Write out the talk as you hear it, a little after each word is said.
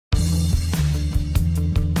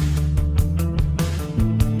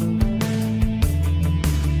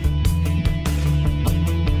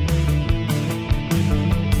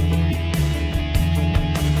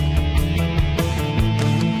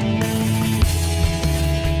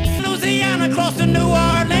close to New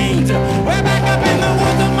Orleans. We're back up in the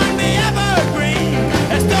woods among the evergreen.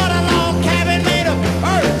 There stood a log cabin made of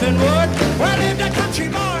earth and wood, where lived a country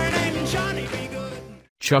boy named Johnny B. Good.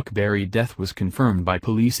 Chuck Berry death was confirmed by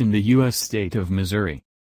police in the U.S. state of Missouri.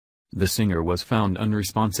 The singer was found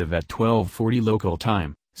unresponsive at 12:40 local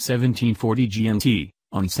time, 1740 GMT,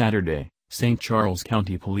 on Saturday, St. Charles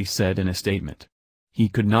County Police said in a statement. He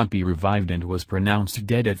could not be revived and was pronounced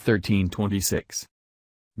dead at 13:26.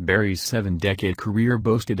 Berry's 7-decade career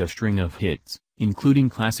boasted a string of hits, including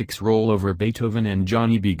classics Roll Over Beethoven and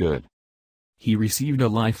Johnny B. Good. He received a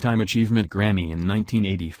Lifetime Achievement Grammy in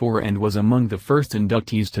 1984 and was among the first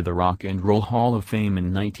inductees to the Rock and Roll Hall of Fame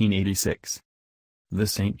in 1986. The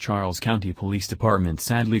St. Charles County Police Department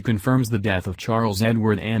sadly confirms the death of Charles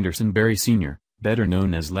Edward Anderson Berry Sr., better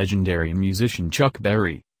known as legendary musician Chuck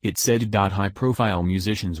Berry. It said high-profile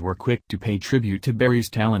musicians were quick to pay tribute to Berry's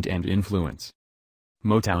talent and influence.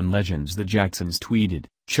 Motown legends The Jacksons tweeted,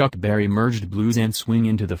 "Chuck Berry merged blues and swing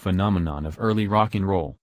into the phenomenon of early rock and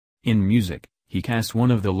roll. In music, he cast one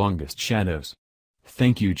of the longest shadows.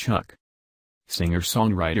 Thank you, Chuck."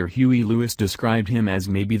 Singer-songwriter Huey Lewis described him as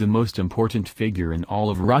maybe the most important figure in all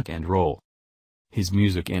of rock and roll. "His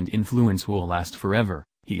music and influence will last forever,"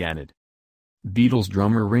 he added. Beatles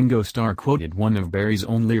drummer Ringo Starr quoted one of Berry's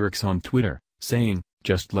own lyrics on Twitter, saying,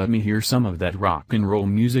 "Just let me hear some of that rock and roll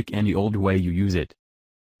music any old way you use it.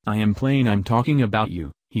 I am playing I'm Talking About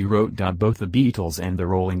You," he wrote. Both the Beatles and the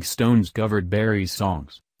Rolling Stones covered Berry's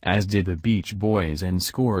songs, as did the Beach Boys and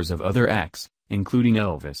scores of other acts, including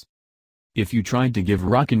Elvis. "If you tried to give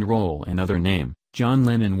rock and roll another name," John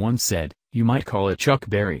Lennon once said, "you might call it Chuck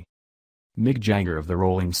Berry." Mick Jagger of the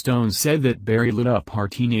Rolling Stones said that Berry lit up our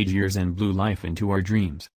teenage years and blew life into our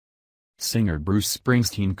dreams. Singer Bruce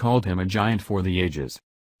Springsteen called him a giant for the ages.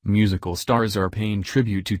 Musical stars are paying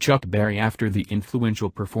tribute to Chuck Berry after the influential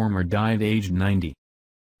performer died aged 90.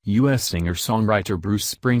 U.S. singer-songwriter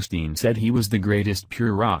Bruce Springsteen said he was the greatest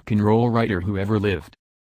pure rock and roll writer who ever lived.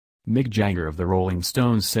 Mick Jagger of the Rolling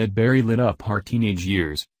Stones said Berry lit up our teenage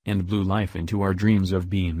years, and blew life into our dreams of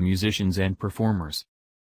being musicians and performers.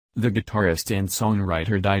 The guitarist and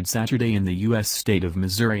songwriter died Saturday in the U.S. state of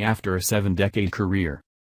Missouri after a 7-decade career.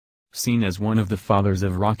 Seen as one of the fathers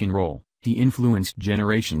of rock and roll, he influenced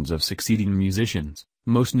generations of succeeding musicians,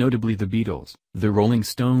 most notably the Beatles, the Rolling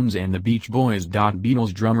Stones and the Beach Boys.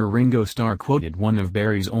 Beatles drummer Ringo Starr quoted one of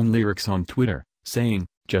Berry's own lyrics on Twitter, saying,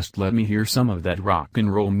 "Just let me hear some of that rock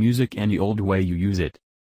and roll music any old way you use it."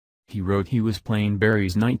 He wrote he was playing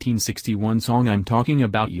Berry's 1961 song I'm Talking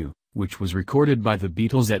About You, which was recorded by the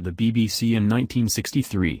Beatles at the BBC in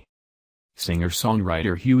 1963.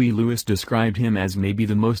 Singer-songwriter Huey Lewis described him as maybe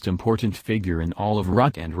the most important figure in all of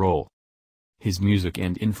rock and roll. "His music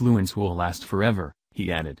and influence will last forever,"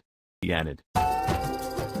 he added.